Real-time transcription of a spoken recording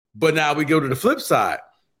But now we go to the flip side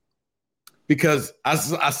because I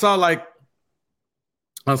saw like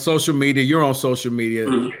on social media, you're on social media.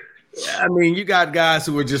 Mhm. I mean, you got guys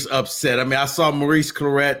who were just upset. I mean, I saw Maurice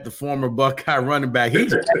Clarett, the former Buckeye running back.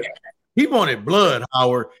 He wanted blood,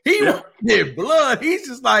 Howard. He wanted blood. He's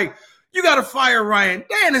just like, you got to fire Ryan Day.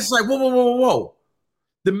 It's like, whoa.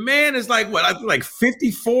 The man is like, what? I think like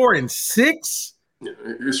 54-6.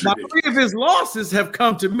 Now, 3 of his losses have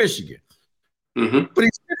come to Michigan. Mm-hmm. But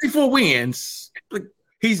he's 54 wins. Like,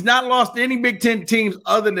 he's not lost to any Big Ten teams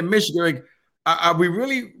other than Michigan. Like, are we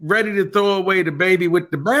really ready to throw away the baby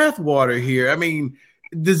with the bathwater here? I mean,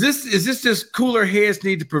 is this just cooler heads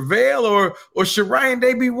need to prevail, or should Ryan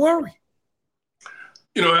Day be worried?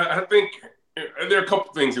 You know, I think there are a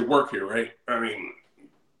couple things that work here, right? I mean,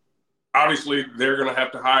 obviously they're going to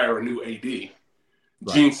have to hire a new AD. Right.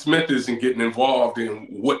 Gene Smith isn't getting involved in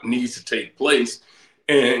what needs to take place.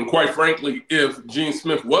 And quite frankly, if Gene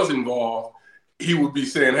Smith was involved, he would be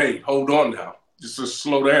saying, hey, hold on now, just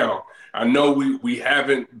slow down. I know we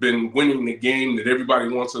haven't been winning the game that everybody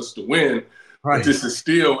wants us to win, right. But this is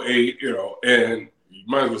still and you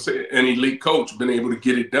might as well say an elite coach, been able to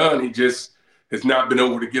get it done. He just has not been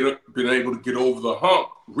able to get over the hump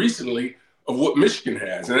recently of what Michigan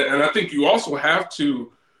has. And I think you also have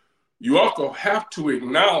to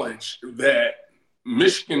acknowledge that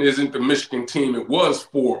Michigan isn't the Michigan team it was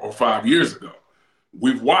 4 or 5 years ago.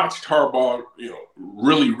 We've watched Harbaugh,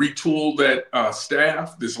 really retool that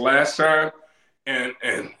staff this last time, and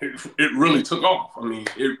it really took off. I mean,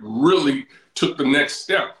 it really took the next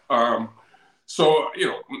step. So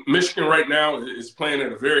Michigan right now is playing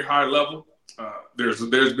at a very high level.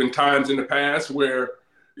 There's been times in the past where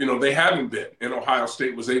they haven't been, and Ohio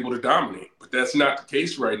State was able to dominate, but that's not the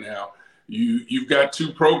case right now. You've got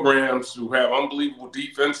two programs who have unbelievable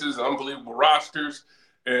defenses, unbelievable rosters,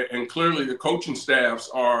 and clearly the coaching staffs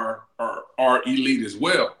are elite as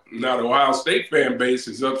well. Now the Ohio State fan base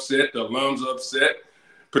is upset, the alums upset,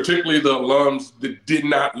 particularly the alums that did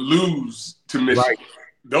not lose to Michigan. Right.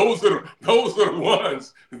 Those are the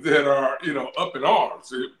ones that are up in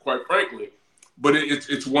arms, quite frankly. But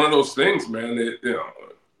it's one of those things, man.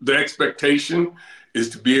 The expectation is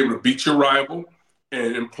to be able to beat your rival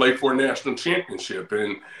and play for a national championship.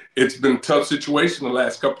 And it's been a tough situation the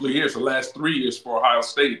last couple of years, the last 3 years for Ohio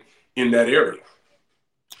State in that area.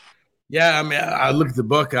 Yeah, I mean, I look at the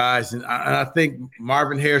Buckeyes, and I think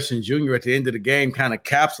Marvin Harrison Jr. at the end of the game kind of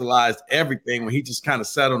capsulized everything when he just kind of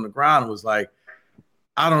sat on the ground and was like,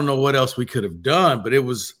 I don't know what else we could have done, but it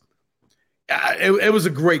was a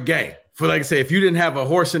great game. For like I say, if you didn't have a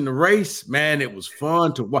horse in the race, man, it was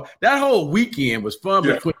fun to watch. That whole weekend was fun.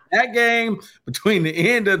 Yeah. Between that game, between the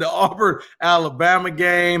end of the Auburn-Alabama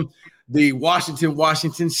game, the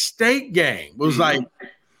Washington State game. It was like,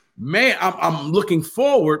 man, I'm looking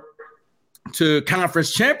forward to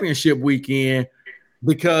conference championship weekend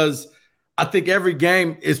because I think every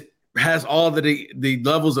game has all the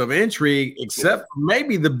levels of intrigue except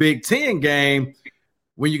maybe the Big Ten game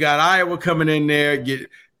when you got Iowa coming in there.